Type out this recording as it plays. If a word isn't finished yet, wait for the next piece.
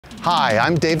Hi,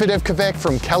 I'm David Ivkovic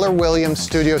from Keller Williams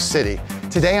Studio City.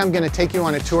 Today I'm going to take you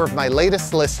on a tour of my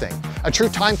latest listing, a true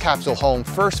time capsule home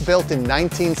first built in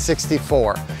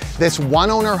 1964. This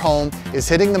one-owner home is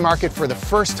hitting the market for the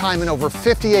first time in over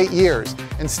 58 years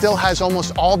and still has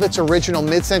almost all of its original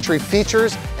mid-century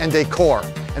features and decor.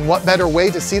 And what better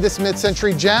way to see this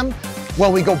mid-century gem?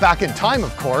 Well, we go back in time,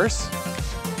 of course.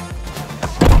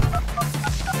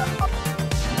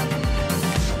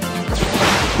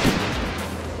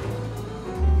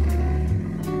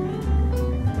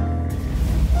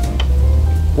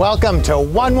 Welcome to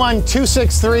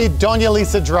 11263 Dona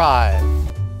Lisa Drive.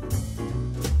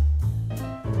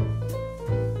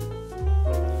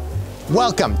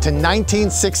 Welcome to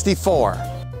 1964.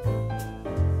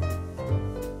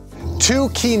 Two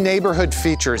key neighborhood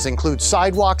features include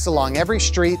sidewalks along every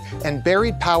street and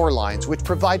buried power lines, which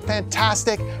provide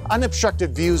fantastic,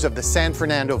 unobstructed views of the San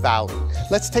Fernando Valley.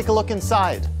 Let's take a look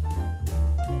inside.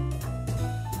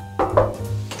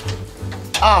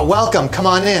 Ah, welcome, come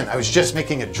on in. I was just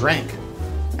making a drink.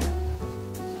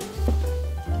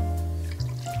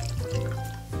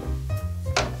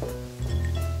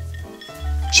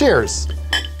 Cheers.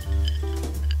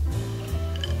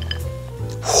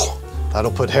 That'll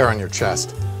put hair on your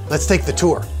chest. Let's take the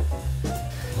tour.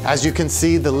 As you can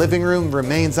see, the living room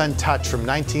remains untouched from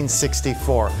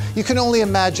 1964. You can only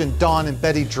imagine Don and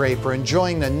Betty Draper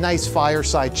enjoying a nice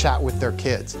fireside chat with their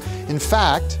kids. In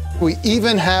fact, we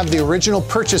even have the original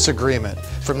purchase agreement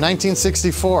from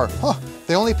 1964. Huh,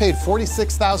 they only paid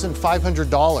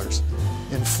 $46,500.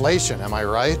 Inflation, am I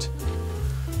right?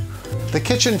 The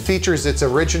kitchen features its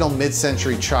original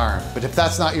mid-century charm, but if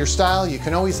that's not your style, you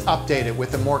can always update it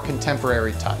with a more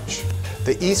contemporary touch.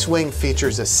 The east wing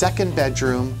features a second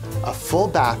bedroom, a full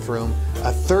bathroom,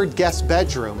 a third guest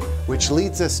bedroom, which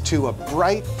leads us to a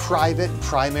bright, private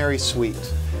primary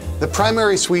suite. The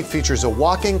primary suite features a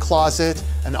walk-in closet,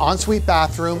 an ensuite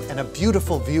bathroom, and a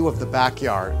beautiful view of the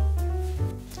backyard.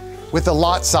 With a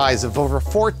lot size of over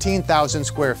 14,000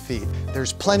 square feet,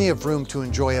 there's plenty of room to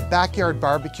enjoy a backyard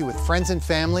barbecue with friends and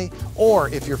family, or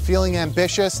if you're feeling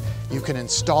ambitious, you can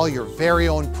install your very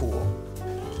own pool.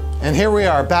 And here we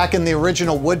are, back in the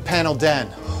original wood panel den.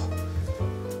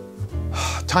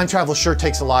 Time travel sure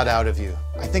takes a lot out of you.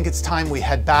 I think it's time we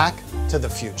head back to the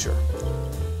future.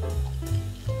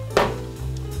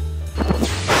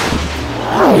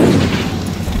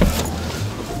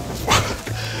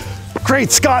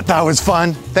 Great Scott, that was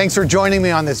fun. Thanks for joining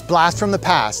me on this blast from the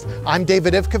past. I'm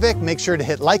David Ivkovic. Make sure to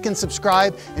hit like and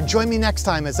subscribe, and join me next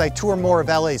time as I tour more of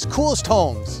LA's coolest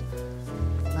homes.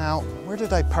 Now, where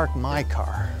did I park my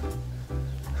car?